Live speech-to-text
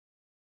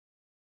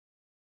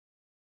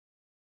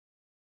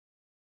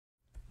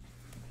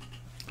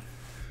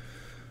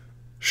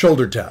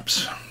Shoulder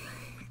taps.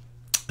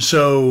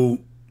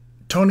 So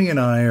Tony and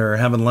I are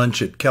having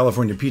lunch at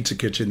California Pizza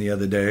Kitchen the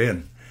other day,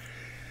 and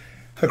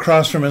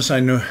across from us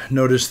I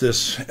noticed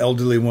this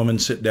elderly woman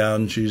sit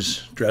down.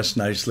 She's dressed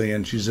nicely,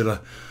 and she's at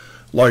a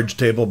large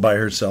table by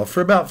herself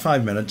for about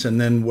 5 minutes, and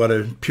then what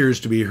appears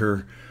to be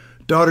her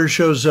daughter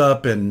shows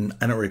up, and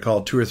I don't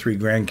recall, 2 or 3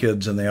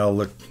 grandkids, and they all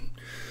look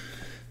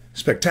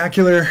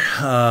spectacular,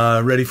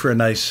 ready for a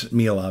nice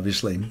meal,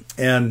 obviously.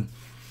 And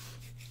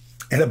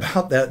at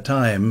about that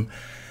time,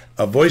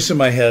 a voice in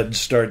my head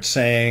starts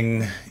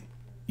saying,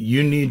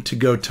 you need to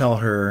go tell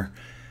her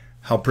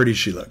how pretty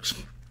she looks.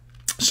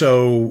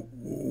 So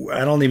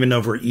I don't even know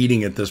if we're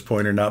eating at this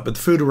point or not, but the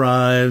food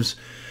arrives,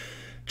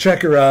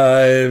 check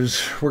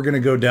arrives. We're going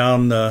to go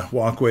down the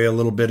walkway a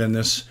little bit in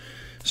this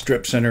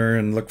strip center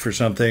and look for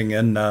something.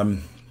 And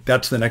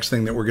that's the next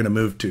thing that we're going to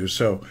move to.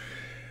 So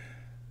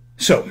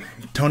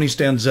Tony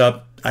stands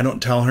up. I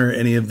don't tell her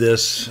any of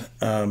this.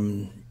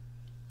 And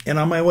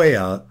on my way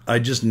out, I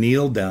just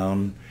kneel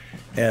down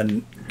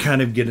and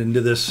kind of get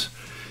into this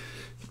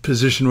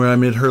position where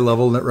I'm at her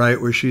level,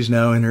 right where she's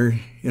now in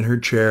her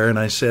chair. And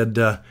I said,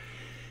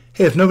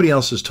 hey, if nobody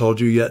else has told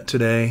you yet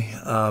today,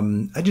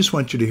 I just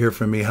want you to hear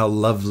from me how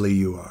lovely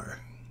you are.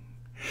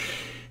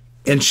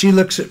 And she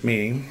looks at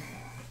me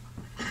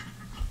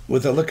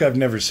with a look I've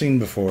never seen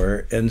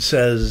before and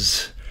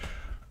says,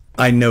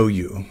 I know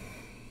you.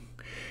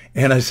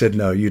 And I said,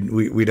 no,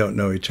 we don't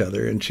know each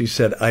other. And she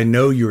said, I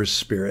know your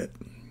spirit.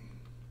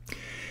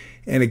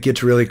 And it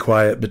gets really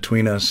quiet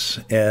between us.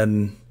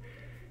 And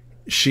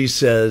she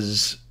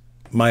says,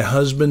 my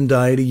husband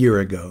died a year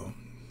ago.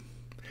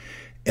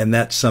 And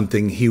that's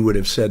something he would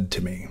have said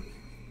to me.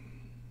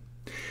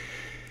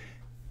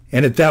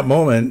 And at that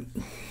moment,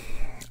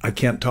 I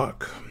can't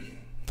talk.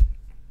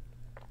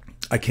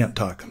 I can't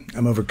talk.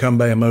 I'm overcome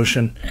by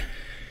emotion.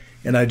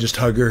 And I just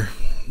hug her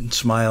and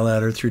smile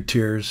at her through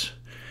tears.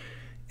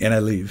 And I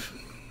leave.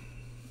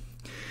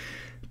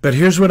 But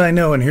here's what I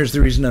know, and here's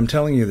the reason I'm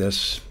telling you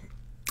this.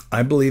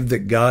 I believe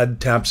that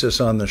God taps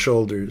us on the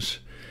shoulders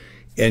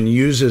and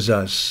uses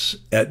us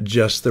at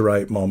just the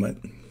right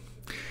moment.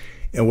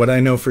 And what I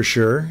know for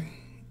sure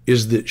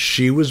is that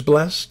she was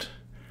blessed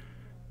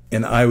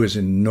and I was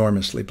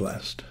enormously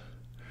blessed.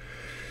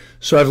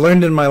 So I've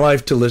learned in my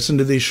life to listen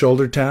to these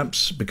shoulder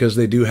taps because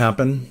they do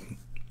happen.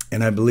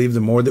 And I believe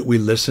the more that we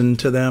listen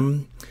to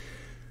them,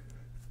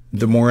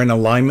 the more in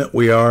alignment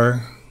we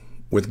are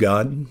with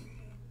God.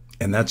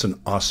 And that's an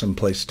awesome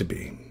place to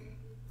be.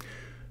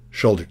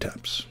 Shoulder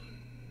taps.